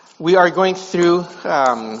We are going through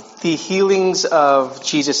the healings of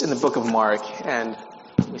Jesus in the book of Mark. And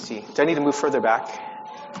let me see. Do I need to move further back?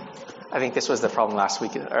 I think this was the problem last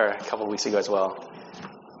week or a couple of weeks ago as well.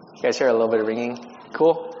 You guys hear a little bit of ringing?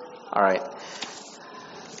 Cool? All right.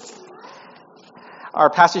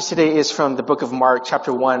 Our passage today is from the book of Mark,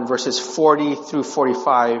 chapter 1, verses 40 through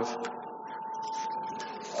 45.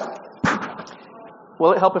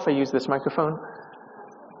 Will it help if I use this microphone?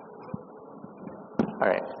 All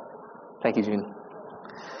right. Thank you, June.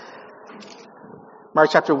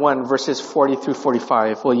 Mark chapter 1, verses 40 through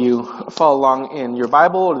 45. Will you follow along in your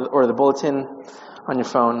Bible or the bulletin on your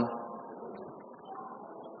phone?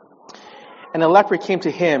 And a leper came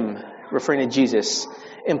to him, referring to Jesus,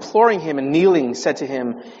 imploring him and kneeling, said to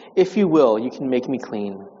him, "If you will, you can make me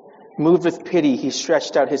clean." Moved with pity, he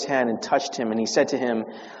stretched out his hand and touched him, and he said to him,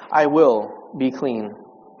 "I will be clean."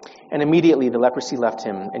 And immediately the leprosy left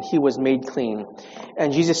him, and he was made clean.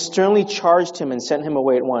 And Jesus sternly charged him and sent him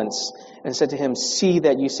away at once, and said to him, "See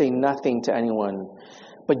that you say nothing to anyone.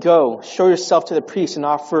 But go, show yourself to the priest, and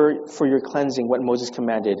offer for your cleansing what Moses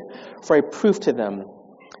commanded, for a proof to them."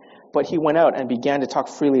 But he went out and began to talk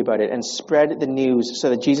freely about it, and spread the news, so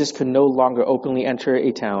that Jesus could no longer openly enter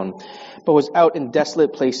a town, but was out in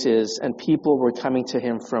desolate places, and people were coming to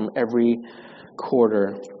him from every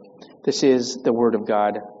quarter. This is the word of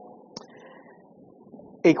God.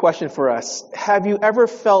 A question for us. Have you ever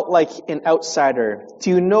felt like an outsider?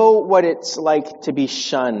 Do you know what it's like to be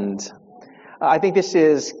shunned? I think this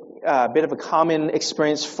is a bit of a common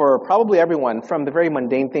experience for probably everyone, from the very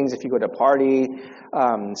mundane things. If you go to a party,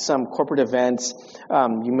 some corporate events,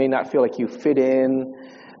 you may not feel like you fit in,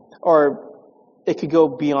 or it could go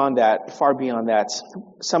beyond that, far beyond that.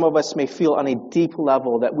 Some of us may feel on a deep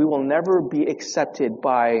level that we will never be accepted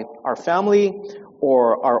by our family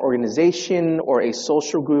or our organization or a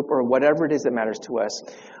social group or whatever it is that matters to us.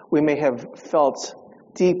 We may have felt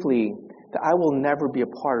deeply that I will never be a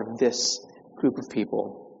part of this group of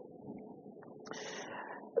people.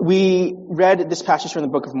 We read this passage from the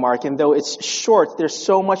book of Mark, and though it's short, there's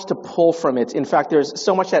so much to pull from it. In fact, there's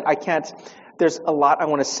so much that there's a lot I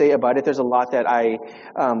want to say about it. There's a lot that I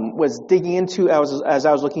was digging into as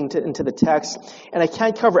I was looking into the text, and I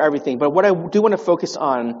can't cover everything. But what I do want to focus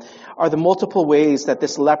on are the multiple ways that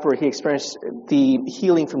this leper, he experienced the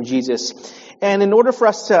healing from Jesus. And in order for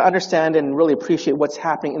us to understand and really appreciate what's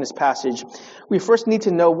happening in this passage, we first need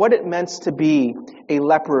to know what it meant to be a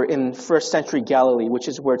leper in first century Galilee, which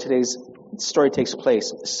is where today's story takes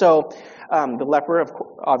place. So the leper,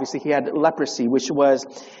 obviously, he had leprosy, which was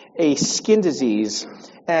a skin disease.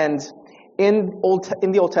 And in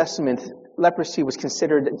the Old Testament, leprosy was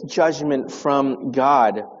considered judgment from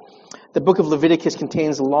God. The book of Leviticus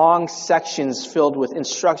contains long sections filled with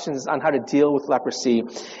instructions on how to deal with leprosy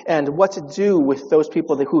and what to do with those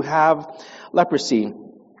people who have leprosy.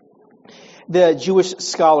 The Jewish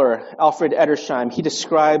scholar Alfred Edersheim, he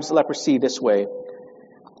describes leprosy this way.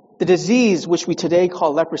 The disease, which we today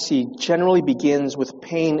call leprosy, generally begins with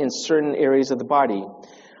pain in certain areas of the body.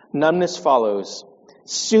 Numbness follows.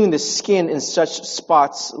 Soon the skin in such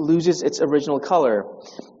spots loses its original color.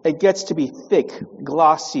 It gets to be thick,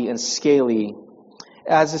 glossy, and scaly.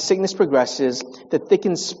 As the sickness progresses, the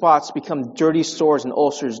thickened spots become dirty sores and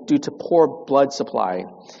ulcers due to poor blood supply.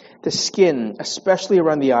 The skin, especially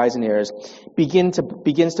around the eyes and ears, begins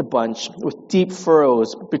to bunch with deep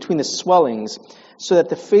furrows between the swellings, so that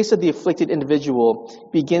the face of the afflicted individual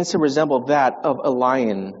begins to resemble that of a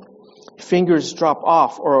lion. Fingers drop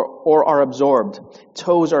off or are absorbed.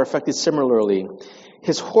 Toes are affected similarly.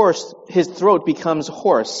 His throat becomes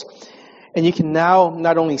hoarse. And you can now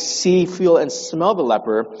not only see, feel, and smell the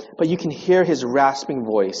leper, but you can hear his rasping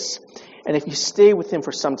voice. And if you stay with him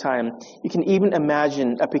for some time, you can even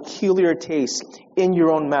imagine a peculiar taste in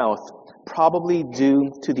your own mouth, probably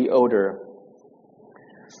due to the odor.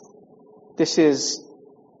 This is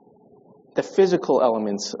the physical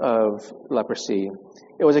elements of leprosy.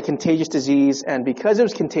 It was a contagious disease, and because it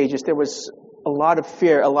was contagious, there was a lot of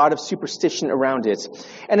fear, a lot of superstition around it.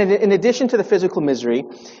 And in addition to the physical misery,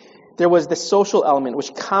 there was the social element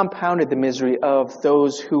which compounded the misery of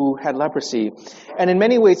those who had leprosy. And in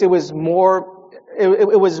many ways, it was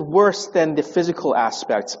worse than the physical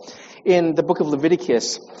aspect. In the book of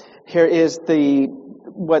Leviticus, here is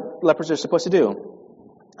what lepers are supposed to do.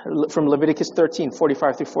 From Leviticus 13,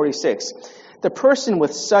 45 through 46. The person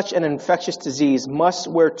with such an infectious disease must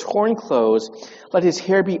wear torn clothes, let his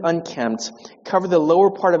hair be unkempt, cover the lower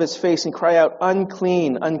part of his face, and cry out,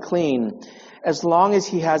 "Unclean, unclean." As long as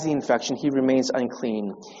he has the infection, he remains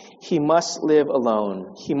unclean. He must live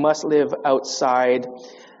alone. He must live outside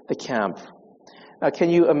the camp. Now, can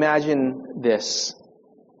you imagine this?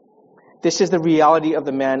 This is the reality of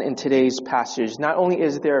the man in today's passage. Not only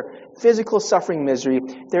is there physical suffering, misery,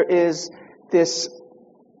 there is this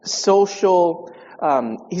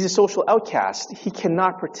he's a social outcast. He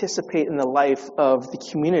cannot participate in the life of the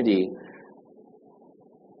community.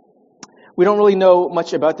 We don't really know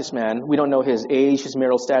much about this man. We don't know his age, his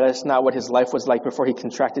marital status, not what his life was like before he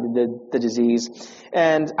contracted the disease.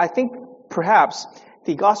 And I think perhaps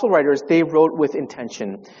the gospel writers, they wrote with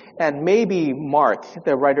intention. And maybe Mark,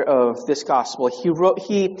 the writer of this gospel,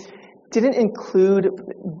 he didn't include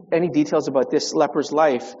any details about this leper's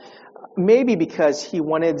life, maybe because he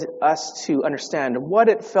wanted us to understand what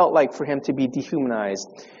it felt like for him to be dehumanized.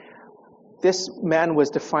 This man was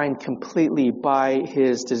defined completely by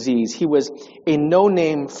his disease. He was a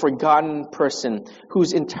no-name, forgotten person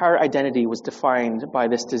whose entire identity was defined by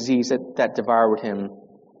this disease that devoured him.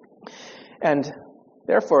 And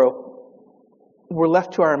therefore, we're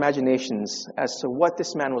left to our imaginations as to what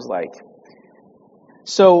this man was like.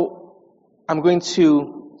 So I'm going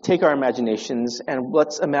to take our imaginations and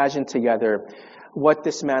let's imagine together what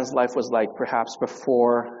this man's life was like, perhaps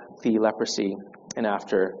before the leprosy and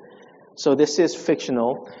after. So this is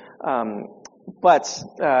fictional, but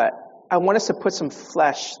I want us to put some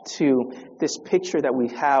flesh to this picture that we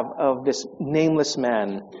have of this nameless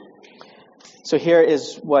man. So here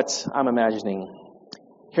is what I'm imagining.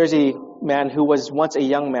 Here's a man who was once a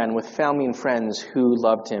young man with family and friends who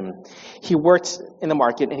loved him. He worked in the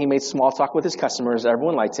market and he made small talk with his customers.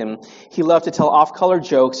 Everyone liked him. He loved to tell off-color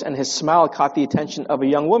jokes, and his smile caught the attention of a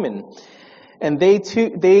young woman. And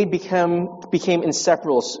they became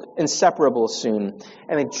inseparable soon,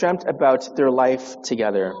 and they dreamt about their life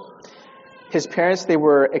together. His parents, they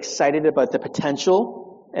were excited about the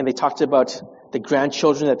potential, and they talked about the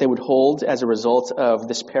grandchildren that they would hold as a result of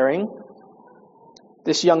this pairing.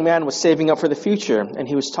 This young man was saving up for the future, and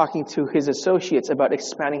he was talking to his associates about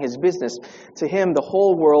expanding his business. To him, the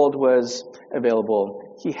whole world was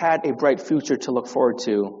available. He had a bright future to look forward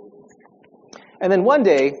to. And then one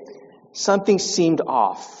day, something seemed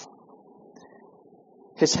off.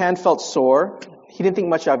 His hand felt sore. He didn't think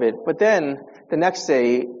much of it. But then, the next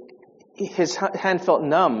day, his hand felt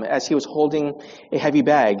numb as he was holding a heavy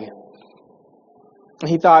bag. And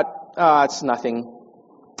he thought, it's nothing.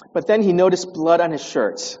 But then he noticed blood on his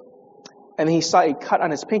shirt. And he saw a cut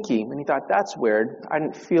on his pinky. And he thought, that's weird. I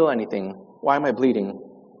didn't feel anything. Why am I bleeding?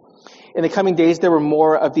 In the coming days, there were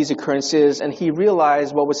more of these occurrences, and he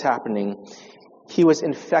realized what was happening. He was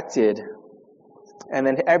infected, and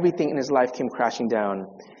then everything in his life came crashing down.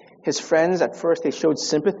 His friends, at first, they showed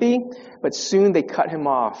sympathy, but soon they cut him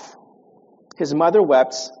off. His mother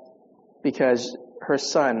wept because her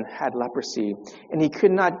son had leprosy, and he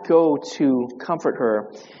could not go to comfort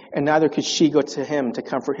her, and neither could she go to him to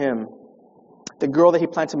comfort him. The girl that he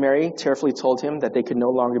planned to marry tearfully told him that they could no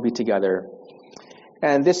longer be together.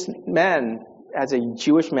 And this man, as a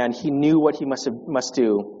Jewish man, he knew what he must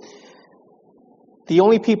do. The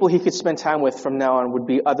only people he could spend time with from now on would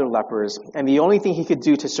be other lepers, and the only thing he could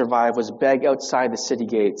do to survive was beg outside the city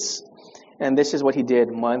gates. And this is what he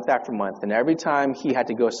did month after month. And every time he had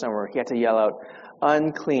to go somewhere, he had to yell out,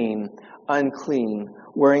 unclean, unclean,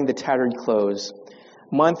 wearing the tattered clothes.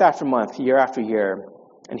 Month after month, year after year.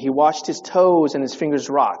 And he watched his toes and his fingers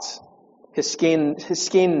rot. His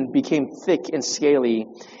skin became thick and scaly.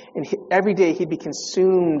 And every day he'd be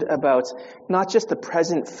consumed about not just the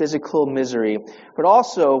present physical misery, but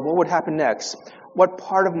also what would happen next. What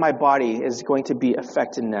part of my body is going to be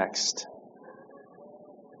affected next?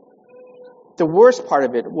 The worst part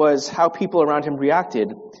of it was how people around him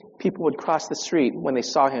reacted. People would cross the street when they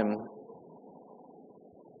saw him,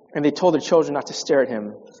 and they told their children not to stare at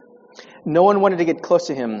him. No one wanted to get close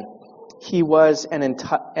to him. He was an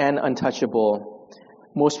untouchable.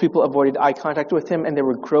 Most people avoided eye contact with him, and they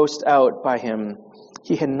were grossed out by him.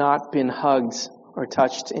 He had not been hugged or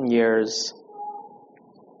touched in years.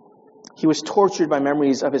 He was tortured by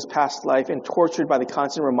memories of his past life and tortured by the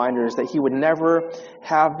constant reminders that he would never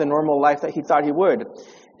have the normal life that he thought he would.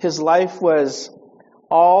 His life was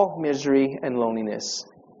all misery and loneliness,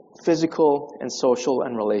 physical and social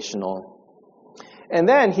and relational. And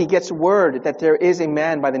then he gets word that there is a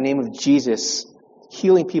man by the name of Jesus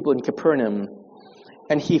healing people in Capernaum.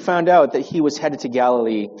 And he found out that he was headed to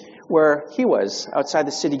Galilee, where he was, outside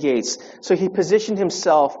the city gates. So he positioned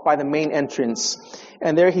himself by the main entrance,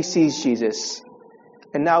 and there he sees Jesus.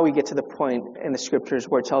 And now we get to the point in the scriptures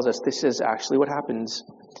where it tells us this is actually what happens.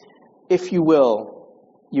 If you will,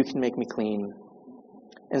 you can make me clean.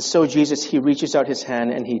 And so Jesus, he reaches out his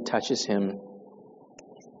hand and he touches him.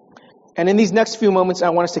 And in these next few moments, I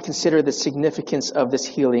want us to consider the significance of this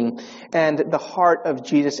healing and the heart of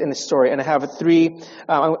Jesus in the story. And I have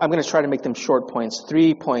I'm going to try to make them short points.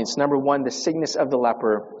 3 points. Number 1, the sickness of the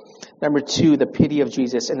leper. Number 2, the pity of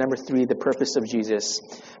Jesus. And number 3, the purpose of Jesus.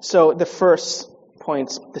 So the first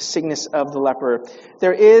point, the sickness of the leper.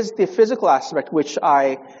 There is the physical aspect, which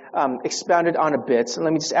I expounded on a bit. So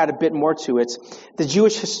let me just add a bit more to it. The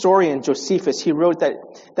Jewish historian Josephus, he wrote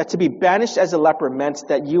that to be banished as a leper meant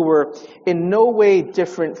that you were in no way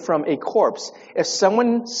different from a corpse. If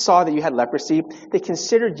someone saw that you had leprosy, they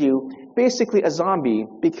considered you basically a zombie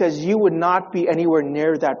because you would not be anywhere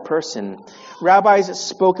near that person. Rabbis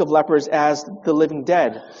spoke of lepers as the living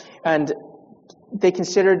dead, and they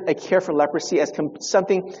considered a care for leprosy as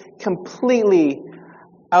something completely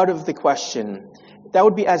out of the question. That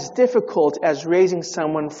would be as difficult as raising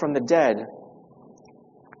someone from the dead.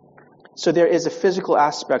 So there is a physical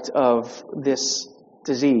aspect of this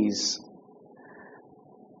disease.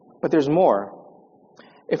 But there's more.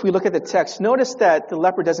 If we look at the text, notice that the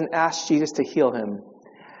leper doesn't ask Jesus to heal him,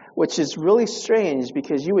 which is really strange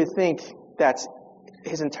because you would think that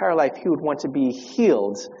his entire life he would want to be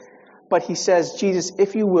healed. But he says, Jesus,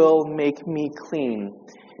 if you will, make me clean.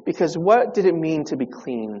 Because what did it mean to be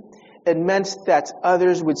clean? It meant that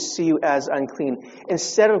others would see you as unclean.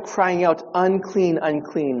 Instead of crying out, unclean,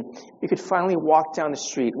 unclean, you could finally walk down the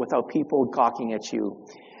street without people gawking at you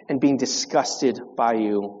and being disgusted by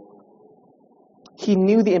you. He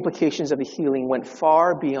knew the implications of the healing went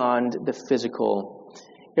far beyond the physical.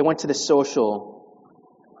 It went to the social.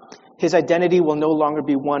 His identity will no longer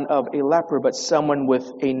be one of a leper, but someone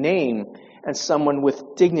with a name and someone with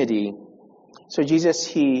dignity. So Jesus,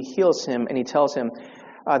 he heals him and he tells him,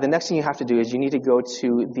 the next thing you have to do is you need to go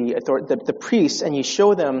to the priests and you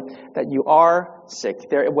show them that you are sick.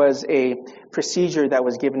 There was a procedure that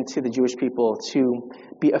was given to the Jewish people to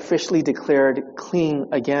be officially declared clean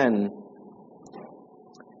again.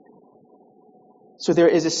 So there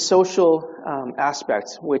is a social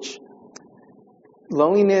aspect, which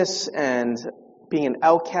loneliness and being an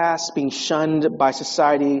outcast, being shunned by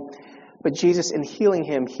society. But Jesus, in healing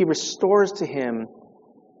him, he restores to him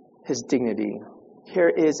his dignity. Here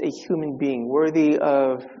is a human being worthy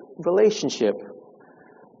of relationship.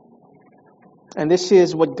 And this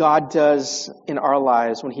is what God does in our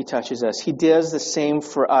lives when he touches us. He does the same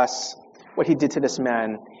for us, what he did to this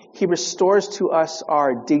man. He restores to us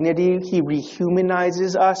our dignity. He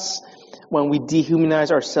rehumanizes us when we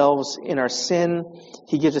dehumanize ourselves in our sin.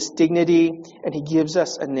 He gives us dignity, and he gives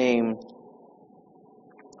us a name.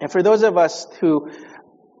 And for those of us who,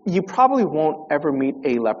 you probably won't ever meet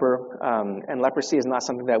a leper, and leprosy is not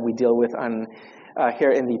something that we deal with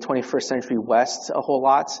here in the 21st century West a whole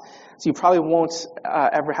lot. So you probably won't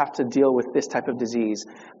ever have to deal with this type of disease.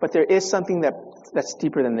 But there is something that's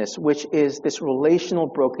deeper than this, which is this relational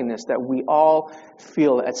brokenness that we all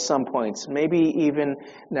feel at some points, maybe even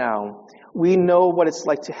now. We know what it's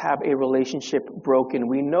like to have a relationship broken.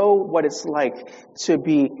 We know what it's like to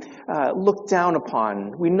be looked down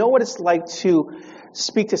upon. We know what it's like to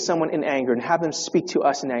speak to someone in anger and have them speak to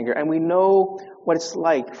us in anger. And we know what it's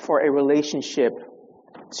like for a relationship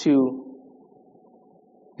to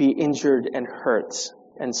be injured and hurt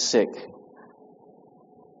and sick.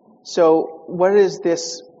 So what does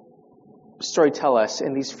this story tell us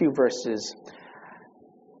in these few verses?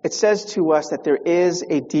 It says to us that there is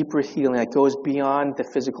a deeper healing that goes beyond the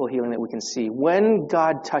physical healing that we can see. When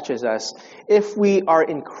God touches us, if we are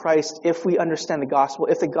in Christ, if we understand the gospel,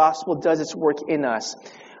 if the gospel does its work in us,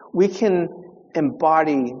 we can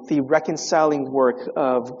embody the reconciling work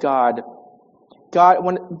of God.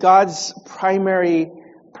 God's primary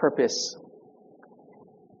purpose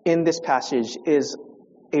in this passage is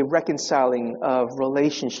a reconciling of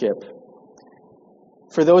relationship.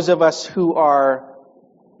 For those of us who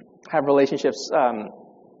have relationships,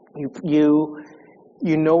 you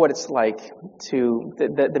know what it's like to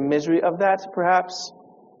the misery of that, perhaps,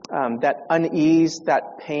 that unease,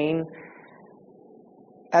 that pain.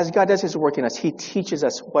 As God does his work in us, he teaches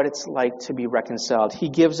us what it's like to be reconciled. He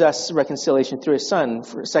gives us reconciliation through his Son.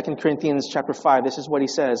 For 2 Corinthians chapter 5, this is what he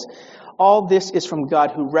says. All this is from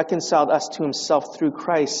God who reconciled us to himself through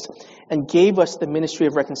Christ and gave us the ministry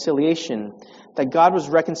of reconciliation, that God was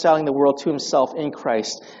reconciling the world to himself in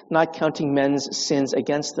Christ, not counting men's sins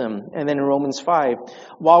against them. And then in Romans 5,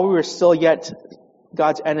 while we were still yet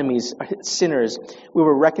God's enemies, sinners, we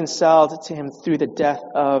were reconciled to him through the death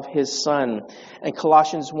of his Son. And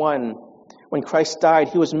Colossians 1, when Christ died,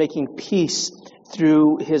 he was making peace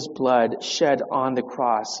through his blood shed on the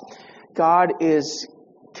cross. God is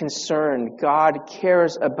concerned. God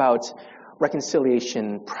cares about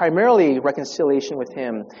reconciliation, primarily reconciliation with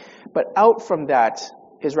him, but out from that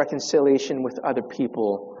is reconciliation with other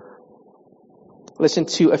people. Listen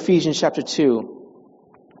to Ephesians chapter 2.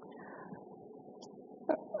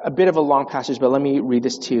 A bit of a long passage, but let me read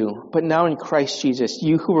this to you. But now in Christ Jesus,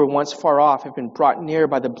 you who were once far off have been brought near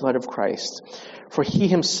by the blood of Christ. For he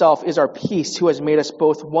himself is our peace, who has made us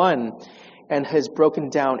both one and has broken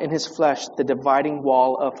down in his flesh the dividing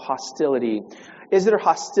wall of hostility. Is there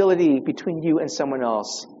hostility between you and someone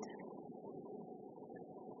else?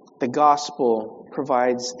 The gospel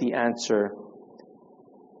provides the answer.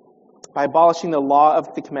 By abolishing the law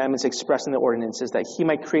of the commandments expressed in the ordinances, that he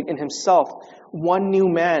might create in himself one new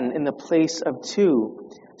man in the place of two,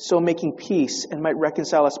 so making peace, and might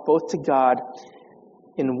reconcile us both to God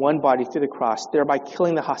in one body through the cross, thereby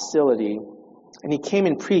killing the hostility. And he came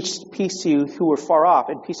and preached peace to you who were far off,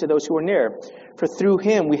 and peace to those who were near. For through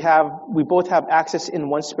him we both have access in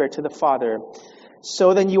one spirit to the Father.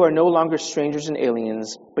 So then you are no longer strangers and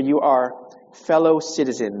aliens, but you are fellow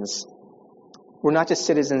citizens. We're not just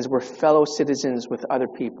citizens, we're fellow citizens with other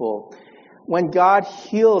people. When God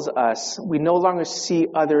heals us, we no longer see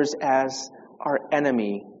others as our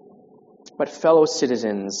enemy, but fellow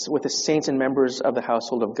citizens with the saints and members of the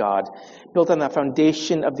household of God, built on the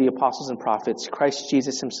foundation of the apostles and prophets, Christ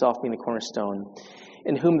Jesus himself being the cornerstone,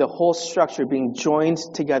 in whom the whole structure being joined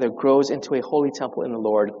together grows into a holy temple in the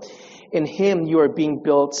Lord. In him you are being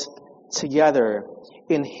built together.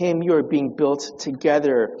 In him you are being built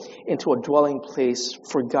together into a dwelling place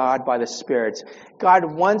for God by the Spirit. God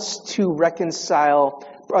wants to reconcile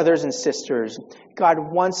brothers and sisters. God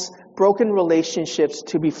wants broken relationships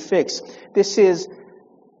to be fixed. This is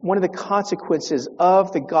one of the consequences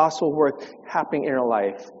of the gospel work happening in our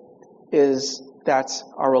life, is that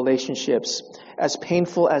our relationships, as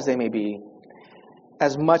painful as they may be,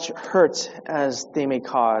 as much hurt as they may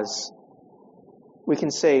cause, we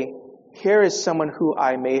can say, here is someone who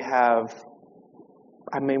I may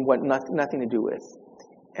want nothing to do with.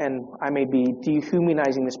 And I may be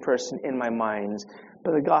dehumanizing this person in my mind.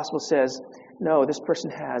 But the gospel says, no, this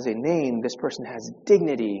person has a name. This person has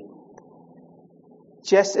dignity.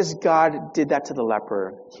 Just as God did that to the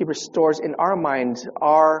leper, he restores in our mind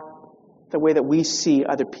the way that we see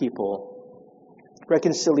other people.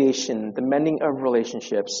 Reconciliation, the mending of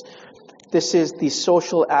relationships. This is the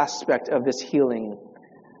social aspect of this healing.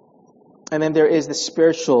 And then there is the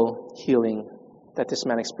spiritual healing that this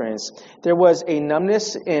man experienced. There was a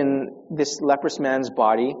numbness in this leprous man's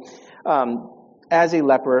body. As a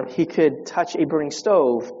leper, he could touch a burning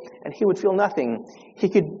stove and he would feel nothing. He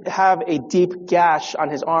could have a deep gash on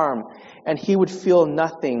his arm and he would feel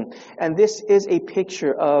nothing. And this is a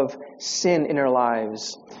picture of sin in our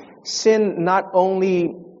lives. Sin not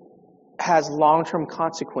only has long-term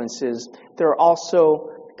consequences, there are also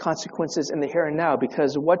consequences in the here and now,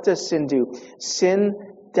 because what does sin do? Sin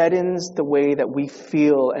deadens the way that we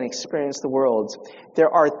feel and experience the world. There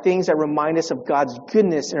are things that remind us of God's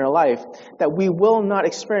goodness in our life that we will not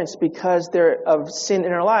experience because of sin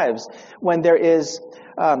in our lives. When there is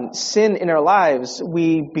sin in our lives,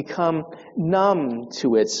 we become numb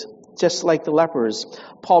to it, just like the lepers.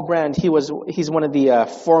 Paul Brand, he's one of the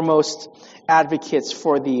foremost advocates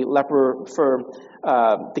for the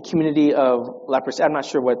community of lepers. I'm not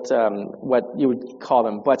sure what you would call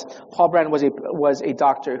them, but Paul Brand was a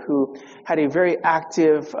doctor who had a very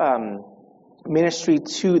active ministry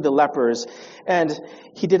to the lepers, and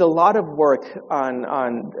he did a lot of work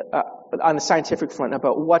on the scientific front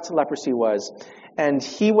about what leprosy was. And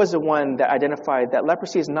he was the one that identified that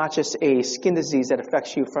leprosy is not just a skin disease that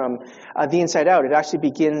affects you from the inside out. It actually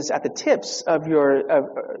begins at the tips of your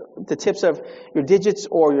digits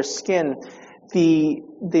or your skin.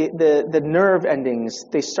 The nerve endings,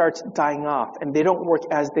 they start dying off and they don't work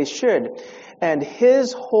as they should. And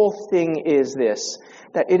his whole thing is this,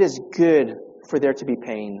 that it is good for there to be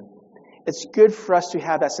pain. It's good for us to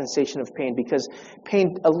have that sensation of pain because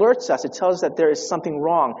pain alerts us. It tells us that there is something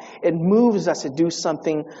wrong. It moves us to do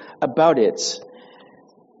something about it.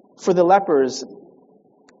 For the lepers,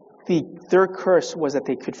 their curse was that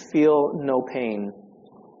they could feel no pain.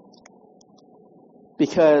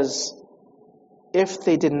 Because if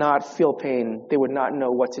they did not feel pain, they would not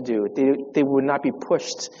know what to do. They would not be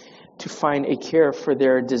pushed to find a cure for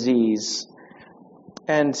their disease.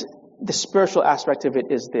 And the spiritual aspect of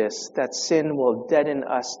it is this, that sin will deaden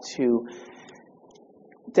our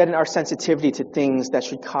sensitivity to things that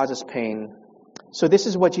should cause us pain. So this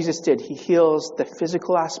is what Jesus did. He heals the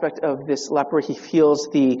physical aspect of this leper. He heals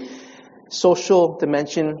the social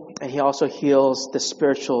dimension, and he also heals the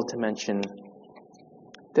spiritual dimension.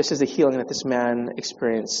 This is the healing that this man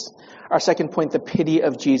experienced. Our second point, the pity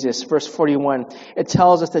of Jesus. Verse 41, it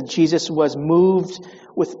tells us that Jesus was moved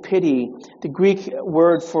with pity. The Greek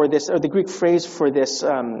word for this, or the Greek phrase for this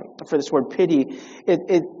word pity,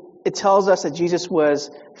 it tells us that Jesus was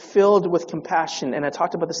filled with compassion. And I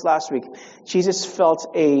talked about this last week. Jesus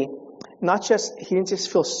felt he didn't just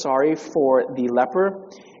feel sorry for the leper,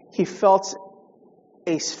 he felt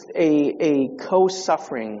a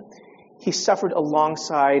co-suffering. He suffered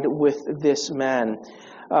alongside with this man.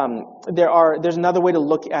 There's another way to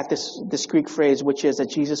look at this Greek phrase, which is that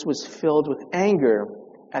Jesus was filled with anger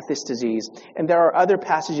at this disease. And there are other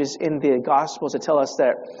passages in the Gospels that tell us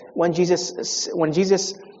that when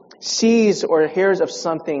Jesus sees or hears of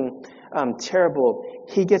something terrible,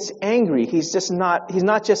 he gets angry. He's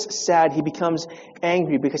not just sad, he becomes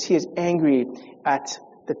angry because he is angry at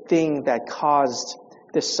the thing that caused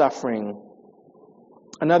this suffering.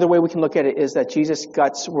 Another way we can look at it is that Jesus'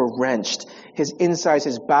 guts were wrenched. His insides,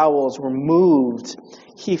 his bowels were moved.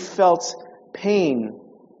 He felt pain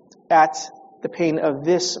at the pain of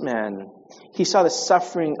this man. He saw the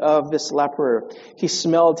suffering of this leper. He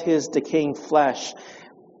smelled his decaying flesh.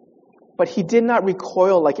 But he did not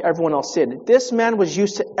recoil like everyone else did. This man was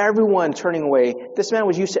used to everyone turning away. This man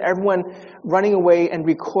was used to everyone running away and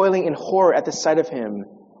recoiling in horror at the sight of him.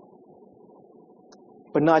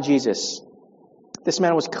 But not Jesus. This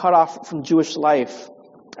man was cut off from Jewish life.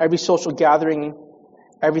 Every social gathering,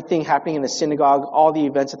 everything happening in the synagogue, all the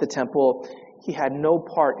events at the temple, he had no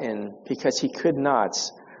part in because he could not.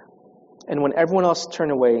 And when everyone else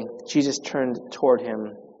turned away, Jesus turned toward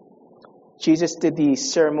him. Jesus did the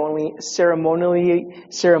ceremonially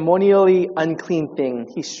unclean thing.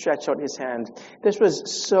 He stretched out his hand. This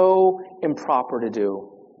was so improper to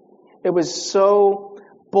do. It was so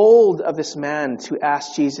bold of this man to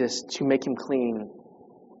ask Jesus to make him clean.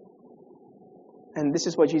 And this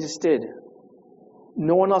is what Jesus did.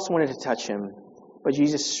 No one else wanted to touch him, but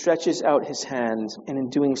Jesus stretches out his hand, and in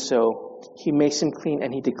doing so, he makes him clean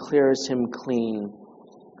and he declares him clean.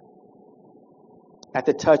 At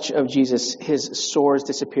the touch of Jesus, his sores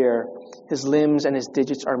disappear. His limbs and his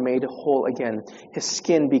digits are made whole again. His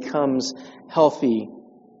skin becomes healthy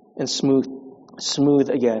and smooth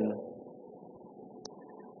again.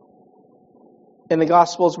 In the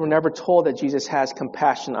Gospels, we're never told that Jesus has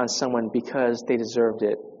compassion on someone because they deserved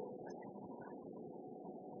it.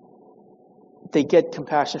 They get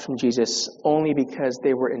compassion from Jesus only because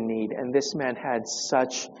they were in need. And this man had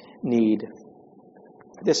such need.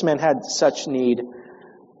 This man had such need.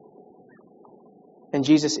 And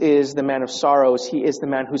Jesus is the man of sorrows. He is the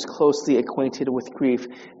man who's closely acquainted with grief.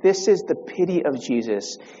 This is the pity of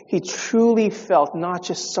Jesus. He truly felt not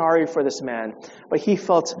just sorry for this man, but he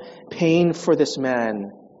felt pain for this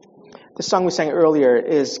man. The song we sang earlier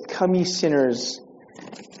is "Come Ye Sinners,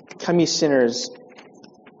 Come Ye Sinners."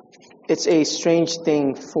 It's a strange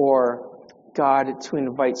thing for God to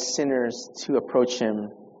invite sinners to approach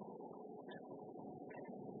him.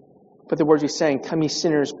 But the words we sang, "Come ye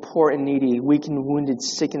sinners, poor and needy, weak and wounded,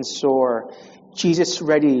 sick and sore. Jesus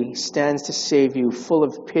ready stands to save you, full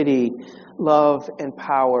of pity, love, and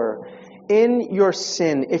power." In your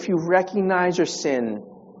sin, if you recognize your sin,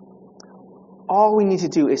 all we need to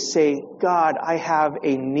do is say, "God, I have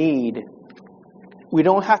a need." We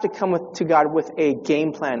don't have to come to God with a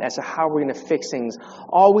game plan as to how we're going to fix things.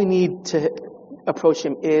 All we need to approach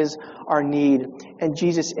him is our need. And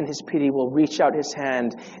Jesus, in his pity, will reach out his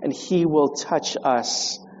hand and he will touch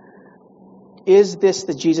us. Is this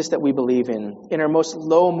the Jesus that we believe in? In our most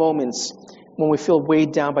low moments, when we feel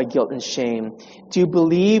weighed down by guilt and shame, do you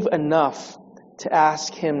believe enough to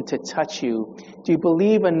ask him to touch you? Do you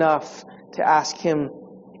believe enough to ask him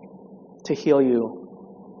to heal you?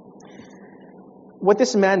 What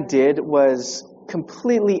this man did was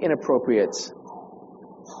completely inappropriate.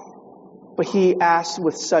 But he asked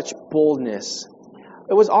with such boldness.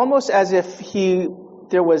 It was almost as if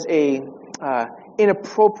there was a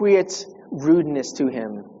inappropriate rudeness to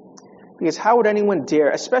him. Because how would anyone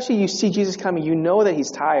dare, especially you see Jesus coming, you know that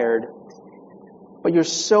he's tired, but you're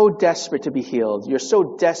so desperate to be healed. You're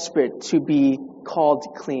so desperate to be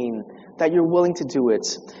called clean that you're willing to do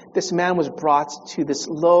it. This man was brought to this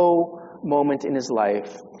low moment in his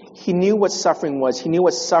life. He knew what suffering was. He knew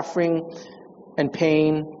what suffering and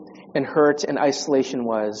pain and hurt and isolation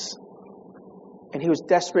was. And he was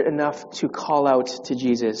desperate enough to call out to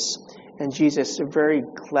Jesus. And Jesus very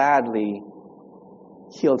gladly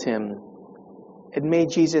healed him. It made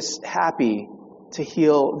Jesus happy to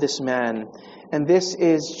heal this man. And this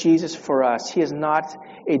is Jesus for us. He is not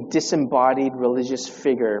a disembodied religious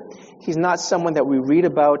figure. He's not someone that we read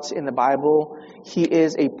about in the Bible. He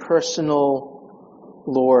is a personal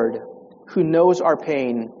Lord, who knows our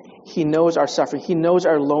pain. He knows our suffering. He knows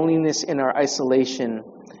our loneliness and our isolation.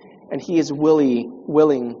 And he is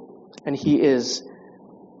willing, and he is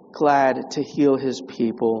glad to heal his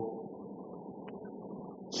people.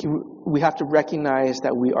 We have to recognize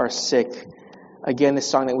that we are sick. Again, the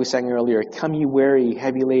song that we sang earlier, "Come ye weary,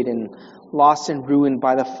 heavy laden, lost and ruined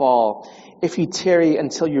by the fall. If you tarry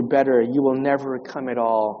until you're better, you will never come at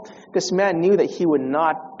all." This man knew that he would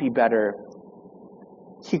not be better.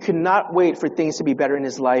 He could not wait for things to be better in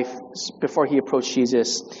his life before he approached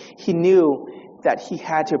Jesus. He knew that he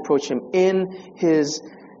had to approach him in his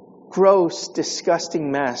gross,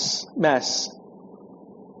 disgusting mess.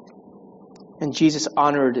 And Jesus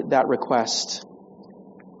honored that request.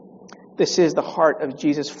 This is the heart of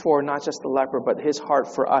Jesus for not just the leper, but his heart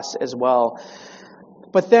for us as well.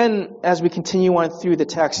 But then, as we continue on through the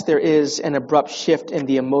text, there is an abrupt shift in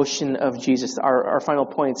the emotion of Jesus. Our final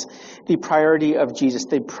points, the priority of Jesus,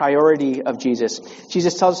 the priority of Jesus.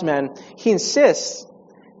 Jesus tells this man, he insists,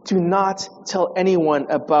 do not tell anyone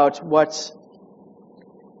about what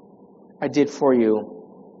I did for you.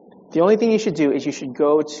 The only thing you should do is you should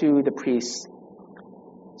go to the priest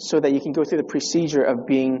so that you can go through the procedure of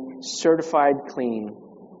being certified clean.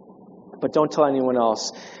 But don't tell anyone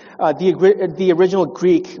else. The original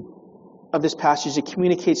Greek of this passage, it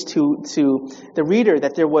communicates to the reader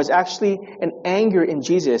that there was actually an anger in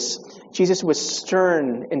Jesus. Jesus was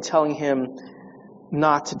stern in telling him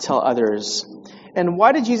not to tell others. And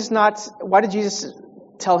why did Jesus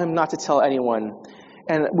tell him not to tell anyone?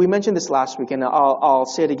 And we mentioned this last week, and I'll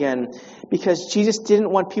say it again, because Jesus didn't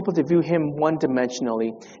want people to view him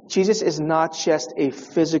one-dimensionally. Jesus is not just a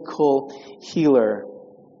physical healer,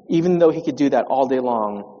 even though he could do that all day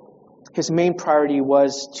long. His main priority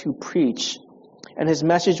was to preach, and his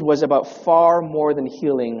message was about far more than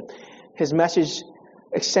healing. His message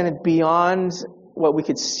extended beyond what we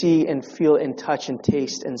could see and feel and touch and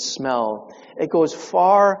taste and smell. It goes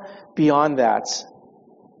far beyond that.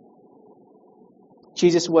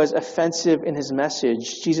 Jesus was offensive in his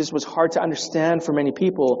message. Jesus was hard to understand for many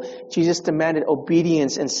people. Jesus demanded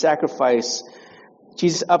obedience and sacrifice.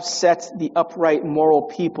 Jesus upset the upright moral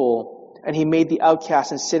people, and he made the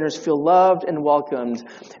outcasts and sinners feel loved and welcomed.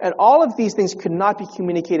 And all of these things could not be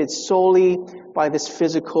communicated solely by this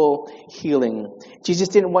physical healing. Jesus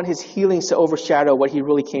didn't want his healings to overshadow what he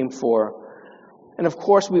really came for. And of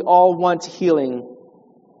course, we all want healing,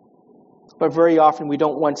 but very often we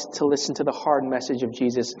don't want to listen to the hard message of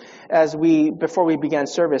Jesus. Before we began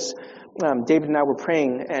service, David and I were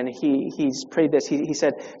praying, and he's prayed this. He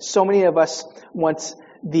said, so many of us want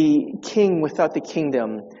the king without the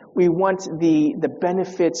kingdom. We want the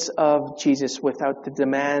benefits of Jesus without the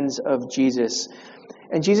demands of Jesus.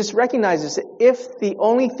 And Jesus recognizes that if the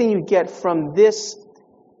only thing you get from this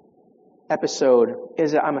episode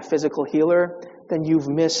is that I'm a physical healer, then you've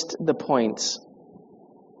missed the point.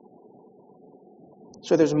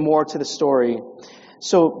 So there's more to the story.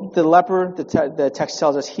 So the leper, the text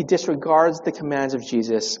tells us, he disregards the commands of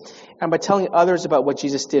Jesus. And by telling others about what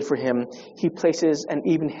Jesus did for him, he places an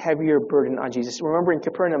even heavier burden on Jesus. Remember in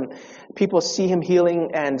Capernaum, people see him healing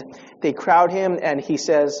and they crowd him, and he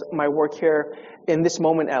says, my work here, in this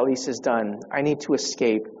moment at least, is done. I need to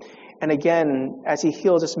escape. And again, as he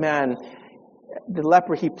heals this man, the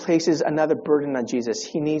leper, he places another burden on Jesus.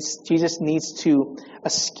 Jesus needs to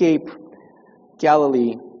escape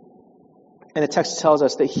Galilee. And the text tells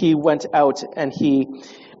us that he went out and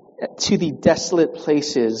to the desolate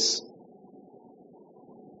places.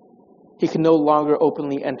 He could no longer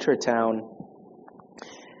openly enter a town.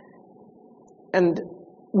 And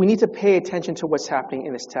we need to pay attention to what's happening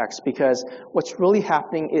in this text, because what's really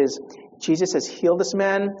happening is Jesus has healed this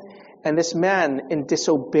man, and this man, in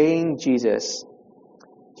disobeying Jesus,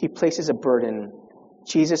 he places a burden.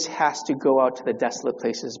 Jesus has to go out to the desolate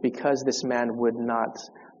places because this man would not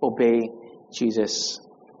obey Jesus.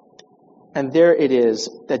 And there it is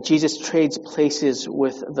that Jesus trades places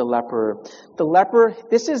with the leper. The leper,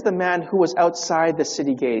 this is the man who was outside the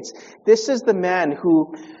city gates. This is the man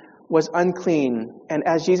who was unclean. And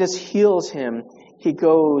as Jesus heals him, he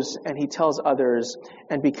goes and he tells others.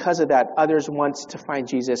 And because of that, others want to find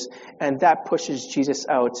Jesus. And that pushes Jesus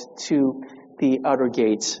out to the outer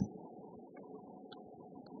gate.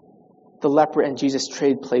 The leper and Jesus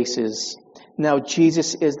trade places. Now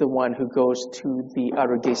Jesus is the one who goes to the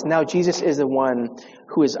outer gates. Now Jesus is the one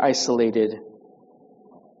who is isolated.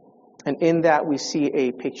 And in that we see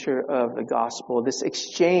a picture of the gospel, this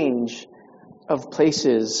exchange of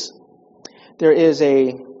places. There is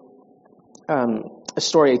a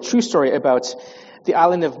true story about the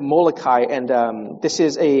island of Molokai, and this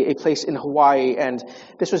is a place in Hawaii, and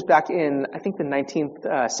this was back in, I think, the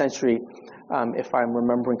 19th century, if I'm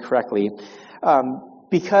remembering correctly.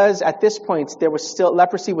 Because at this point,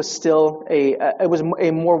 leprosy was still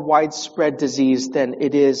a more widespread disease than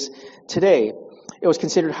it is today. It was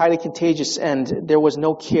considered highly contagious, and there was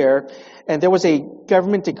no cure. And there was a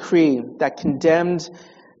government decree that condemned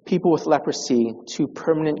people with leprosy to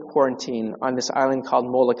permanent quarantine on this island called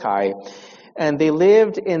Molokai. And they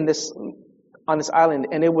lived on this island,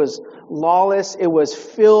 and it was lawless. It was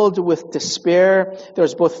filled with despair. There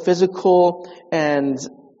was both physical and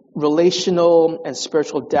relational and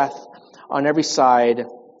spiritual death on every side.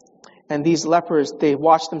 And these lepers, they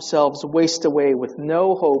watched themselves waste away with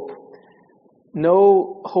no hope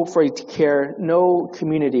for care, no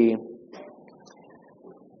community,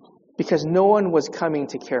 because no one was coming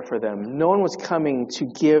to care for them. No one was coming to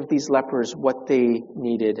give these lepers what they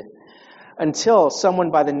needed. Until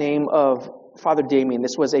someone by the name of Father Damien,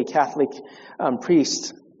 this was a Catholic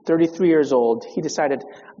priest, 33 years old, he decided,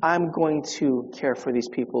 I'm going to care for these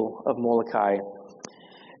people of Molokai.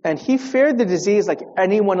 And he feared the disease like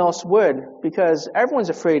anyone else would, because everyone's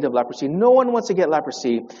afraid of leprosy. No one wants to get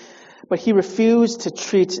leprosy. But he refused to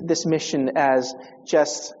treat this mission as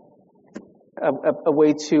just a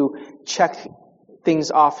way to check things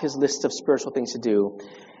off his list of spiritual things to do.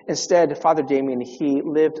 Instead, Father Damien, he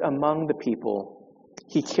lived among the people.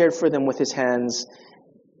 He cared for them with his hands.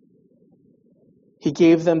 He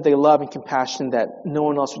gave them the love and compassion that no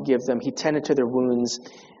one else would give them. He tended to their wounds.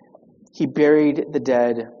 He buried the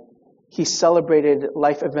dead. He celebrated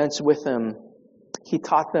life events with them. He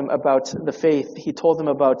taught them about the faith. He told them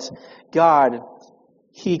about God.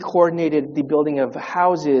 He coordinated the building of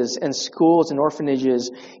houses and schools and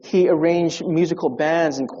orphanages. He arranged musical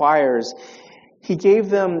bands and choirs. He gave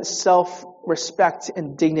them self-respect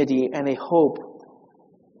and dignity and a hope.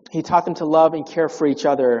 He taught them to love and care for each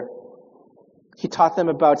other. He taught them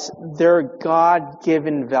about their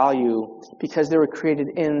God-given value because they were created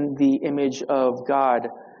in the image of God.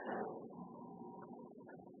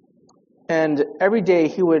 And every day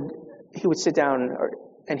he would sit down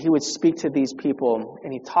and he would speak to these people,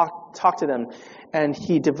 and he talked to them, and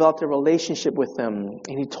he developed a relationship with them,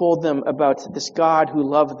 and he told them about this God who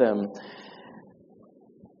loved them.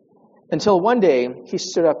 Until one day he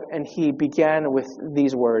stood up and he began with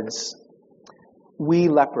these words, "We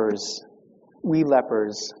lepers, we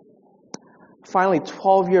lepers." Finally,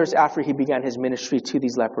 12 years after he began his ministry to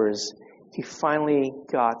these lepers, he finally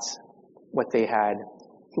got what they had.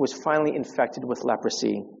 He was finally infected with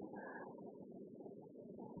leprosy.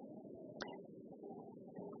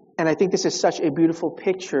 And I think this is such a beautiful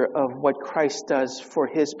picture of what Christ does for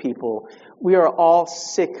his people. We are all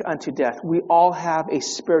sick unto death. We all have a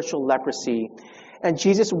spiritual leprosy. And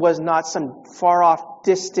Jesus was not some far-off,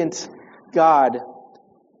 distant God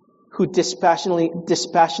who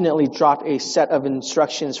dispassionately dropped a set of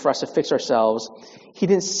instructions for us to fix ourselves. He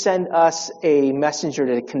didn't send us a messenger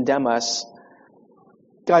to condemn us.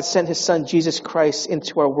 God sent his son, Jesus Christ,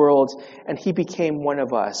 into our world, and he became one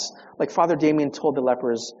of us. Like Father Damien told the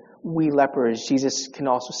lepers, we lepers, Jesus can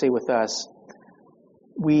also say with us,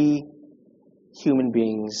 we human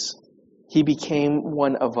beings. He became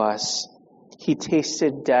one of us. He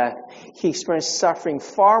tasted death. He experienced suffering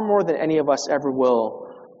far more than any of us ever will.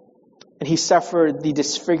 And he suffered the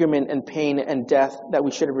disfigurement and pain and death that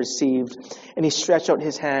we should have received. And he stretched out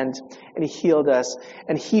his hand and he healed us.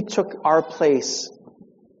 And he took our place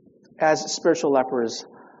as spiritual lepers.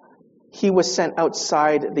 He was sent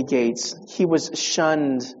outside the gates. He was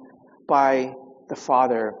shunned by the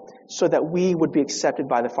Father so that we would be accepted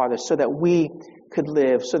by the Father, so that we could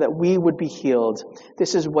live, so that we would be healed.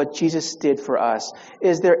 This is what Jesus did for us.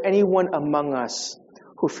 Is there anyone among us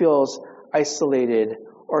who feels isolated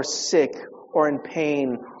or sick or in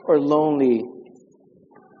pain or lonely?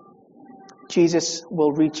 Jesus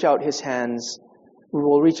will reach out his hands. We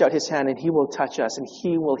will reach out his hand and he will touch us and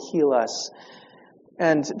he will heal us.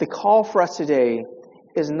 And the call for us today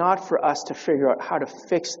is not for us to figure out how to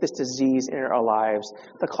fix this disease in our lives.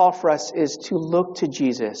 The call for us is to look to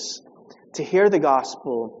Jesus, to hear the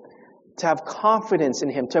gospel, to have confidence in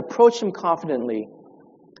him, to approach him confidently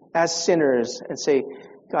as sinners and say,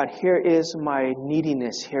 God, here is my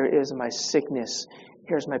neediness, here is my sickness,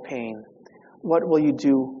 here's my pain. What will you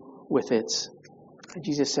do with it? And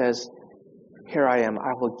Jesus says, here I am,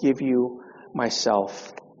 I will give you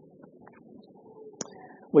myself.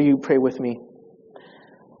 Will you pray with me?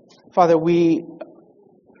 Father, we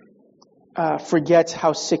forget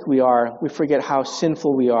how sick we are. We forget how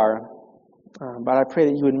sinful we are. But I pray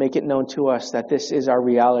that you would make it known to us that this is our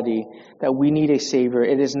reality, that we need a Savior.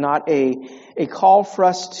 It is not a call for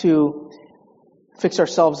us to fix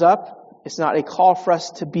ourselves up. It's not a call for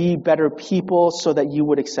us to be better people so that you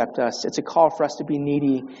would accept us. It's a call for us to be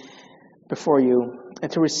needy before you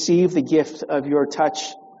and to receive the gift of your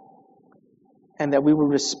touch, and that we would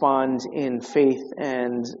respond in faith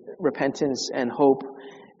and repentance and hope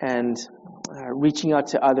and reaching out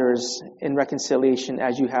to others in reconciliation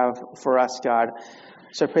as you have for us, God.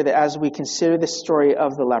 So I pray that as we consider this story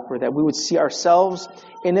of the leper, that we would see ourselves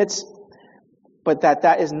in it, but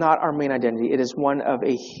that is not our main identity. It is one of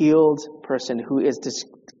a healed person who is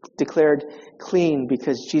declared clean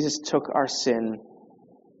because Jesus took our sin.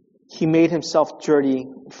 He made himself dirty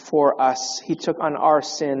for us. He took on our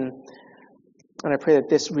sin. And I pray that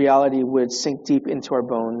this reality would sink deep into our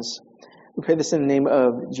bones. We pray this in the name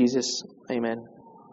of Jesus. Amen.